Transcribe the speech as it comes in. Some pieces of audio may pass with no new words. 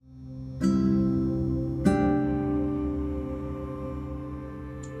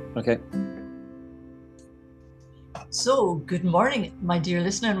Okay. So, good morning, my dear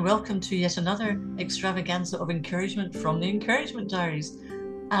listener, and welcome to yet another extravaganza of encouragement from the Encouragement Diaries.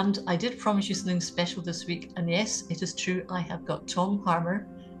 And I did promise you something special this week, and yes, it is true. I have got Tom Harmer,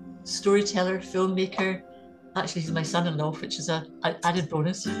 storyteller, filmmaker. Actually, he's my son-in-law, which is an added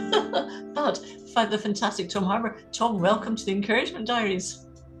bonus. But the fantastic Tom Harmer. Tom, welcome to the Encouragement Diaries.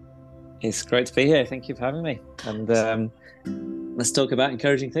 It's great to be here. Thank you for having me. And let's talk about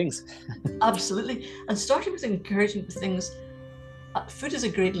encouraging things. Absolutely. And starting with encouraging things, food is a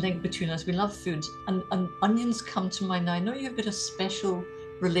great link between us. We love food, and onions come to mind now. I know you've got a special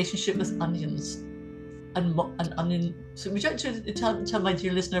relationship with onions and onion. So would you like to tell my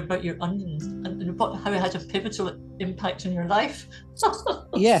dear listener about your onions and how it had a pivotal impact in your life?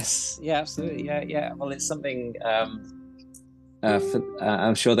 Yes, yeah, absolutely. Yeah. Well, it's something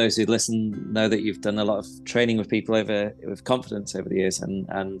I'm sure those who listen know that you've done a lot of training with people with confidence over the years, and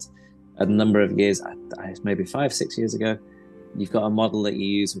a number of years, maybe 5-6 years ago, you've got a model that you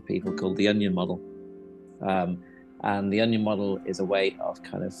use with people called the onion model. And the onion model is a way of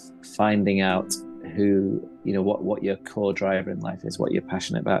kind of finding out what your core driver in life is, what you're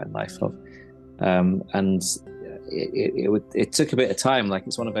passionate about in life of. And it took a bit of time. Like,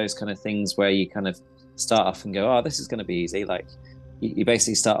 it's one of those kind of things where you kind of start off and go, oh, this is going to be easy. Like, you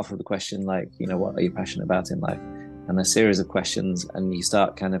basically start off with the question, like, what are you passionate about in life? And a series of questions, and you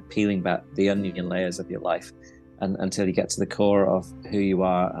start kind of peeling back the onion layers of your life, and until you get to the core of who you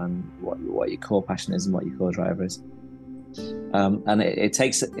are and what your core passion is and what your core driver is. And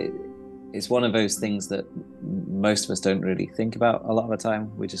it's one of those things that most of us don't really think about a lot of the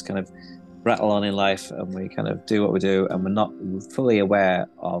time. We just kind of rattle on in life, and we kind of do what we do, and we're not fully aware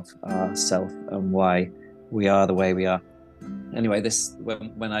of ourself and why we are the way we are. Anyway,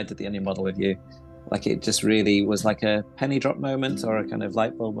 when I did the onion model with you, like, it just really was like a penny drop moment or a kind of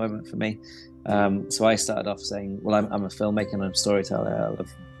light bulb moment for me. So I started off saying, well, I'm a filmmaker and I'm a storyteller. I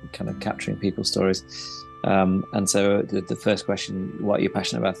love kind of capturing people's stories. And so the first question, what are you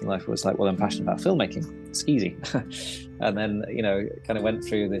passionate about in life, was like, well, I'm passionate about filmmaking. It's easy. And then, kind of went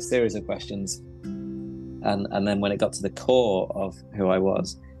through this series of questions. And then when it got to the core of who I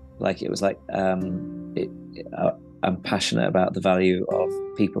was, like, it was like, I'm passionate about the value of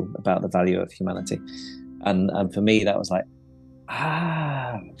people, about the value of humanity. And for me, that was like,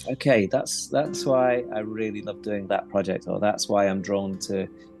 okay, that's why I really love doing that project, or that's why I'm drawn to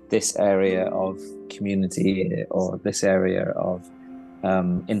this area of community, or this area of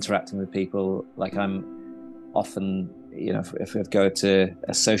interacting with people. Like, I'm often, if we go to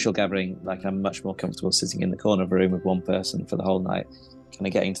a social gathering, like, I'm much more comfortable sitting in the corner of a room with one person for the whole night, kind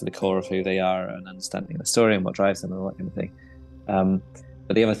of getting to the core of who they are and understanding the story and what drives them and all that kind of thing.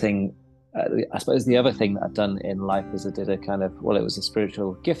 But the other thing, I suppose the other thing that I've done in life is I did a kind of, well, it was a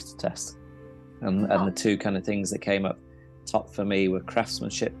spiritual gift test. And the two kind of things that came up top for me were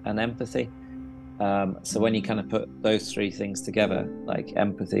craftsmanship and empathy. So when you kind of put those three things together, like,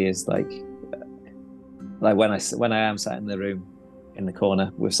 empathy is like when I am sat in the room in the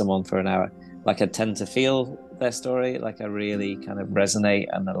corner with someone for an hour, like, I tend to feel their story, like, I really kind of resonate,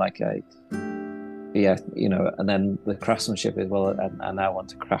 and and then the craftsmanship is, well, I now want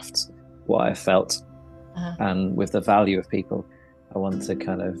to craft what I felt. And with the value of people, I want to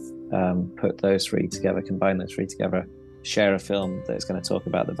kind of put those three together, combine those three together, share a film that's going to talk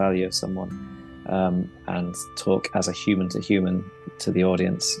about the value of someone, and talk as a human to human to the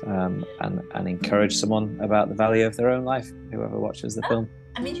audience, and encourage someone about the value of their own life, whoever watches the film.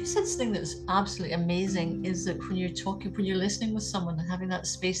 I mean, you said something that's absolutely amazing, is that when you're listening with someone and having that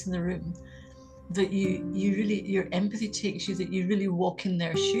space in the room, that you really, your empathy takes you, that you really walk in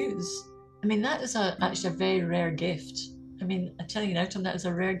their shoes. I mean, that is actually a very rare gift. I mean, I'm telling you now, Tom, that is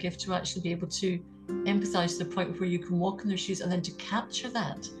a rare gift, to actually be able to empathize to the point where you can walk in their shoes, and then to capture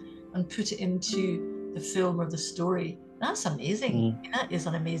that and put it into the film or the story. That's amazing. I mean, that is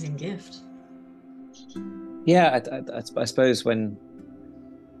an amazing gift. Yeah, I suppose when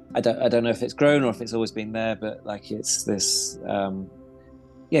I don't know if it's grown or if it's always been there, but like, it's this.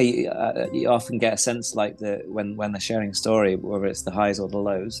 You often get a sense, like, when they're sharing a story, whether it's the highs or the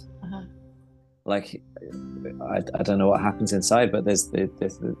lows. Like, I don't know what happens inside, but there's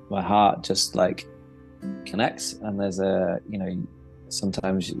my heart just, like, connects, and there's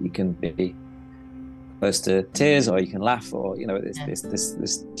sometimes you can be close to tears, or you can laugh, or it's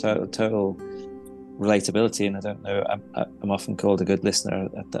this total relatability. And I don't know, I'm often called a good listener.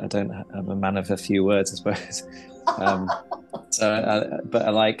 I don't, I'm a man of a few words, I suppose. But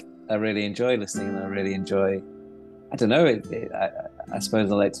I really enjoy listening, and I really enjoy, I don't know, I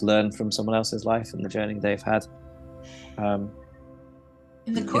suppose I like to learn from someone else's life and the journey they've had.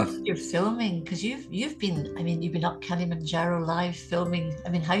 In the Yeah. course of your filming, because you've been, I mean, you've been up Kilimanjaro live filming. I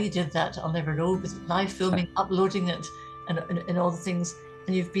mean, how you did that, I'll never know. With live filming, uploading it, and all the things,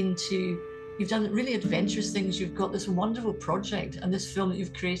 and you've done really adventurous things. You've got this wonderful project, and this film that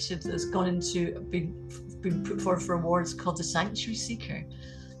you've created that's gone into been put forward for awards called The Sanctuary Seeker.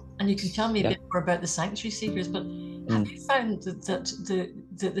 And you can tell me a Yeah. bit more about the Sanctuary Seekers, but have you found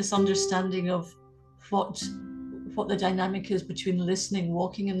that this understanding of what what the dynamic is between listening,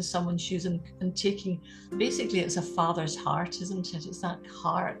 walking in someone's shoes, and taking, basically it's a father's heart, isn't it? It's that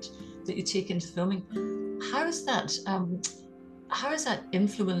heart that you take into filming. How is that how has that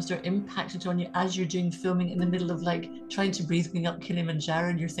influenced or impacted on you as you're doing filming in the middle of like trying to breathe going up Kilimanjaro,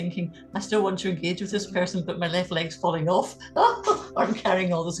 and you're thinking, I still want to engage with this person, but my left leg's falling off, or I'm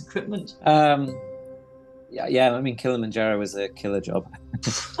carrying all this equipment? Yeah. I mean, Kilimanjaro was a killer job.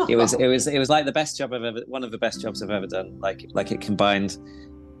 It was like the best job I've ever, one of the best jobs I've ever done. Like it combined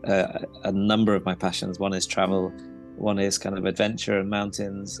a number of my passions. One is travel, one is kind of adventure and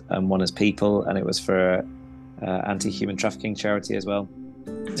mountains, and one is people. And it was for anti-human trafficking charity as well.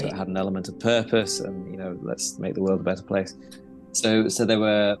 So it had an element of purpose, and let's make the world a better place. So there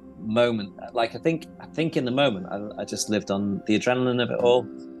were moments, like I think in the moment I just lived on the adrenaline of it all.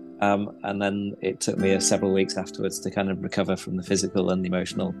 And then it took me several weeks afterwards to kind of recover from the physical and the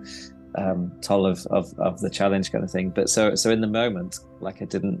emotional toll of the challenge, kind of thing. But so in the moment, like, I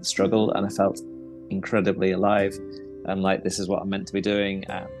didn't struggle, and I felt incredibly alive, and like, this is what I'm meant to be doing,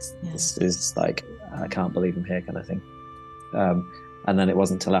 and this is like, I can't believe I'm here, kind of thing. And then it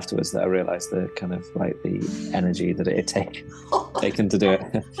wasn't until afterwards that I realized the kind of like the energy that it had taken to do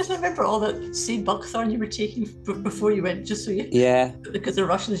it. Just remember all that seed buckthorn you were taking before you went, just so you... Yeah. Because the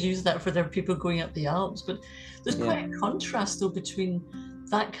Russians use that for their people going up the Alps. But there's quite a contrast, though, between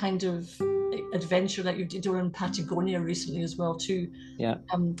that kind of adventure that you did in Patagonia recently as well, too. Yeah.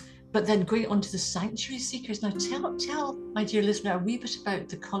 But then going on to the Sanctuary Seekers. Now, tell my dear listener a wee bit about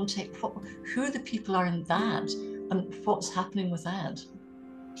the context, who the people are in that, and what's happening with that.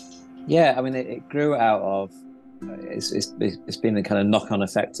 Yeah, I mean, it grew out of, it's been the kind of knock-on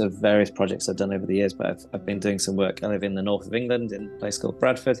effect of various projects I've done over the years, but I've been doing some work. I live in the north of England in a place called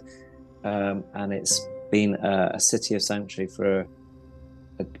Bradford, and it's been a city of sanctuary for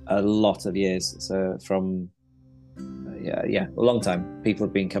a lot of years. So from, a long time, people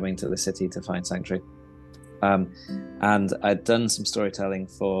have been coming to the city to find sanctuary. And I'd done some storytelling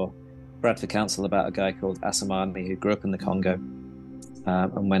for Bradford Council about a guy called Asamani who grew up in the Congo.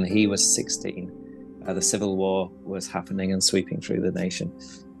 And when he was 16, the civil war was happening and sweeping through the nation.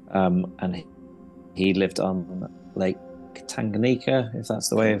 And he lived on Lake Tanganyika, if that's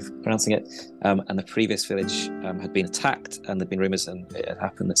the way of pronouncing it. And the previous village had been attacked, and there'd been rumors, and it had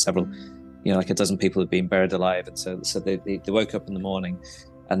happened that several, like a dozen people had been buried alive. And so they woke up in the morning,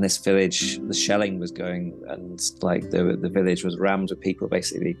 and this village, the shelling was going, and like the village was rammed with people.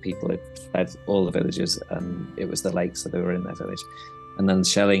 Basically, people had fled all the villages, and it was the lake, so they were in their village. And then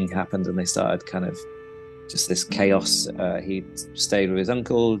shelling happened, and they started kind of just this chaos. He stayed with his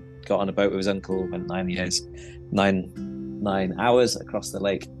uncle, got on a boat with his uncle, went 9 hours across the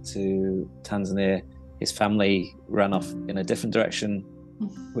lake to Tanzania. His family ran off in a different direction,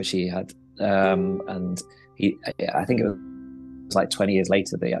 which he had, and I think it was like 20 years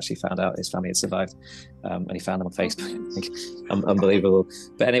later they actually found out his family had survived, and he found them on Facebook. I think unbelievable.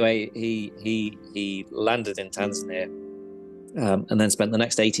 But anyway, he landed in Tanzania, and then spent the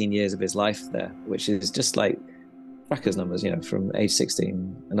next 18 years of his life there, which is just like crackers numbers, from age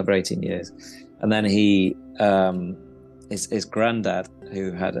 16, another 18 years. And then his granddad,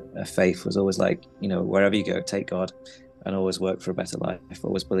 who had a faith, was always like, wherever you go, take God, and always work for a better life,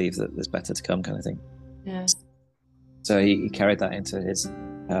 always believe that there's better to come, kind of thing. Yeah. So he carried that into his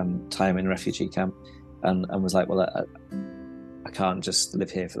time in refugee camp, and was like, well, I can't just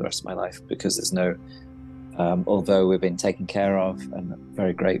live here for the rest of my life, because there's no, although we've been taken care of and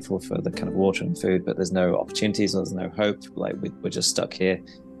very grateful for the kind of water and food, but there's no opportunities, there's no hope. Like, we're just stuck here.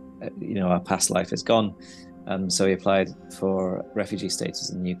 Our past life is gone. So he applied for refugee status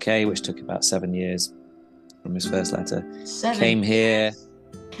in the UK, which took about 7 years from his first letter. Came here,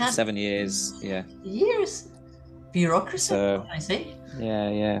 7 years. Yeah. Years. Bureaucracy, so, I say.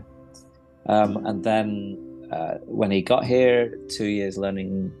 Yeah. And then when he got here, 2 years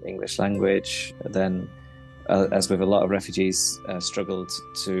learning English language. Then, as with a lot of refugees, struggled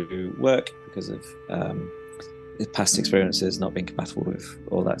to work because of his past experiences not being compatible with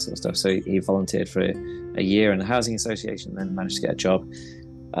all that sort of stuff. So he volunteered for a year in a housing association, and then managed to get a job.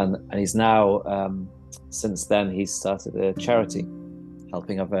 And he's now, since then, he's started a charity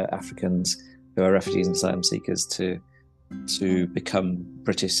helping other Africans who are refugees and asylum seekers to to become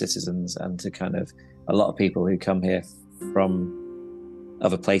British citizens, and to kind of, a lot of people who come here from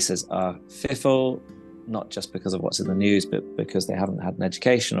other places are fearful, not just because of what's in the news, but because they haven't had an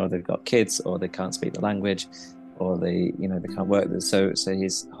education, or they've got kids, or they can't speak the language, or they can't work. So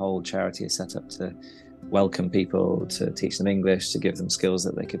his whole charity is set up to welcome people, to teach them English, to give them skills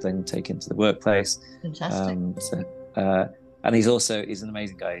that they could then take into the workplace. Fantastic. And he's an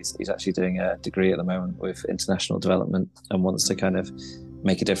amazing guy. He's actually doing a degree at the moment with international development, and wants to kind of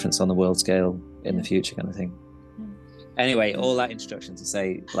make a difference on the world scale in the future, kind of thing. Anyway, all that introduction to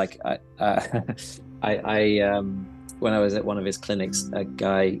say, like, when I was at one of his clinics, a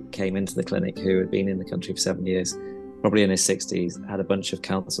guy came into the clinic who had been in the country for 7 years, probably in his 60s, had a bunch of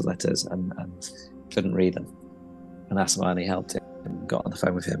council letters and couldn't read them, and asked him any help, and got on the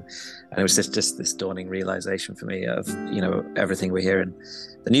phone with him. And it was just this dawning realization for me of, everything we hear in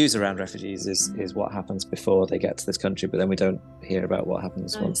the news around refugees is what happens before they get to this country, but then we don't hear about what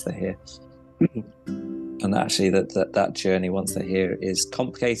happens once they're here. And actually that journey once they're here is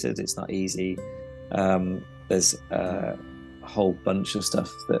complicated. It's not easy. There's a whole bunch of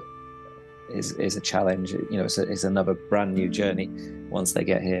stuff that is a challenge. It's another brand new journey once they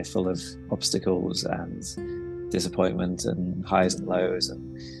get here, full of obstacles and disappointment and highs and lows.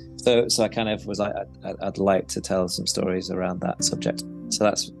 And so I kind of was like, I'd like to tell some stories around that subject.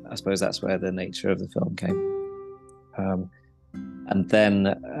 So I suppose that's where the nature of the film came. And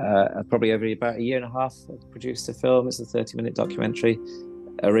then probably over about a year and a half, I produced a film. It's a 30-minute documentary.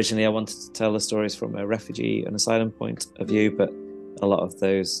 Originally, I wanted to tell the stories from a refugee and asylum point of view, but a lot of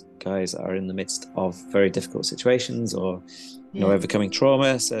those guys are in the midst of very difficult situations, or overcoming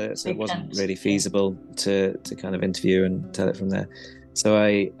trauma. So it wasn't really feasible to kind of interview and tell it from there. So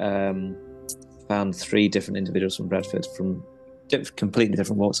I found 3 different individuals from Bradford, from completely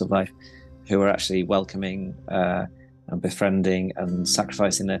different walks of life, who were actually welcoming and befriending and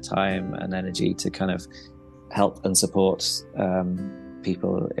sacrificing their time and energy to kind of help and support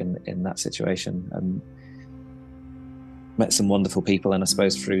people in that situation, and met some wonderful people. And I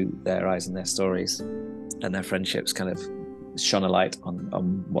suppose through their eyes and their stories and their friendships kind of shone a light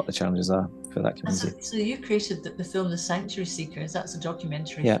on what the challenges are for that community. So you created the film The Sanctuary Seekers. That's a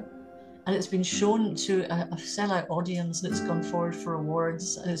documentary. Yeah. And it's been shown to a sellout audience, and it's gone forward for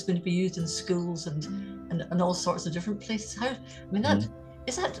awards, and it's going to be used in schools and all sorts of different places.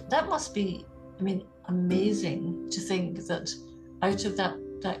 That must be, amazing to think that out of that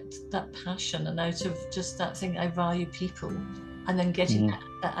passion and out of just that thing, I value people, and then getting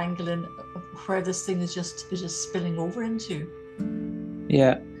that angle in where this thing is just spilling over into.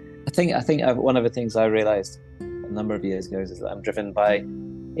 Yeah, I think one of the things I realized a number of years ago is that I'm driven by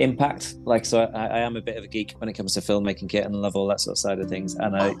impact. Like, so I am a bit of a geek when it comes to filmmaking, kit, and love all that sort of side of things.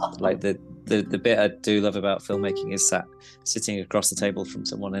 And I like the bit I do love about filmmaking is sitting across the table from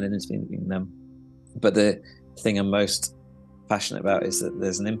someone and interviewing them. But the thing I'm most passionate about is that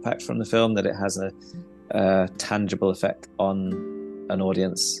there's an impact from the film, that it has a tangible effect on an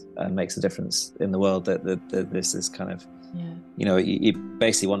audience and makes a difference in the world. That this is kind of, you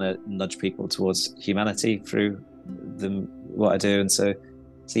basically want to nudge people towards humanity through what I do. And so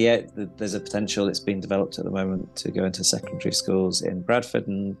yeah, there's a potential. It's being developed at the moment to go into secondary schools in Bradford,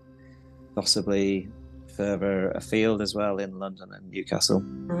 and possibly further afield as well in London and Newcastle.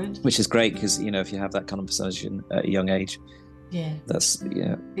 Right. Which is great, because if you have that conversation at a young age, that's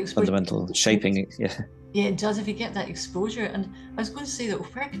fundamental shaping. Yeah, it does, if you get that exposure. And I was going to say that,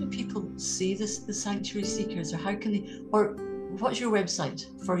 where can people see the Sanctuary Seekers, or how can they, or what's your website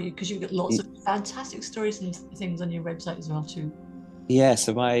for you? Because you've got lots of fantastic stories and things on your website as well too. Yeah,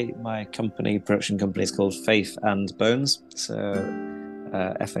 so my production company is called Faith and Bones. So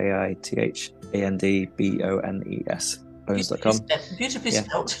FAITHANDBONES, bones.com. Beautifully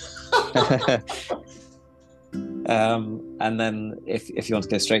spelled. And then if you want to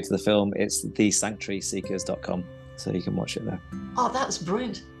go straight to the film, it's thesanctuaryseekers.com, so you can watch it there. Oh, that's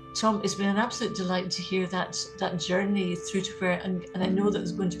brilliant. Tom, it's been an absolute delight to hear that journey through to where, and I know that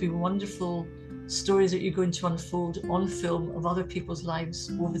there's going to be wonderful stories that you're going to unfold on film of other people's lives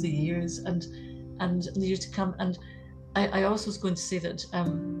over the years and the years to come. And I also was going to say that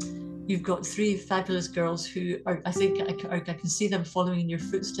you've got 3 fabulous girls who are, I think I can see them following in your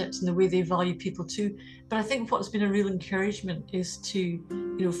footsteps in the way they value people too. But I think what's been a real encouragement is to,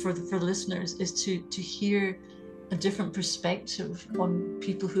 for the listeners, is to hear a different perspective on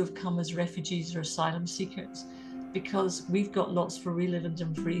people who have come as refugees or asylum seekers, because we've got lots for Relive and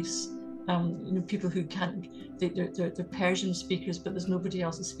Dumfries. People who can't, they're Persian speakers, but there's nobody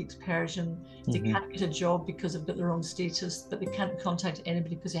else that speaks Persian. They can't get a job because they've got the wrong status, but they can't contact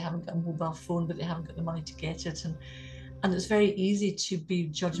anybody because they haven't got a mobile phone, but they haven't got the money to get it. and it's very easy to be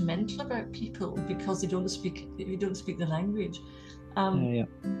judgmental about people because you don't speak the language.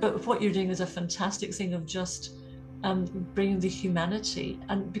 But what you're doing is a fantastic thing of just bringing the humanity,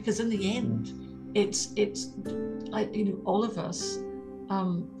 and because in the end, it's like, you know, all of us.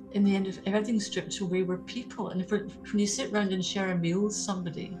 In the end, if everything's stripped away, we're people, and when you sit around and share a meal with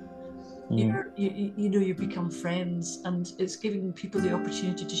somebody, you know, you become friends, and it's giving people the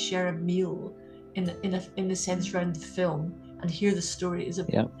opportunity to share a meal in a sense around the film and hear the story.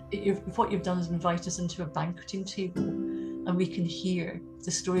 What you've done is invite us into a banqueting table, and we can hear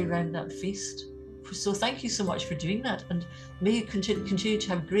the story around that feast. So thank you so much for doing that, and may you continue to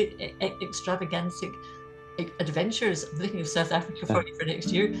have great extravagantic adventures. I'm thinking of South Africa for you for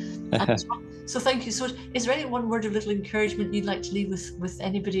next year. So thank you so much. Is there any one word of little encouragement you'd like to leave with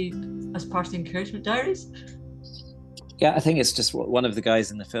anybody as part of the Encouragement Diaries? Yeah, I think it's just what one of the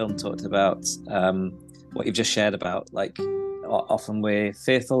guys in the film talked about, what you've just shared about, like often we're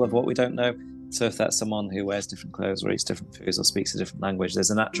fearful of what we don't know. So if that's someone who wears different clothes or eats different foods or speaks a different language, there's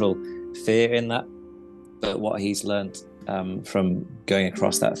a natural fear in that. But what he's learned from going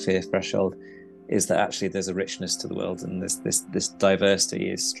across that fear threshold is that actually there's a richness to the world, and this diversity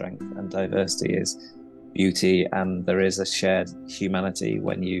is strength, and diversity is beauty, and there is a shared humanity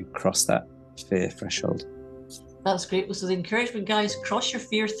when you cross that fear threshold. That's great. Well, so the encouragement, guys, cross your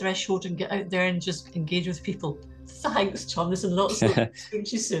fear threshold and get out there and just engage with people. Thanks, Thomas, and lots of speak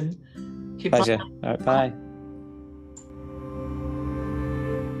to you soon. Okay, Pleasure. bye. All right, bye.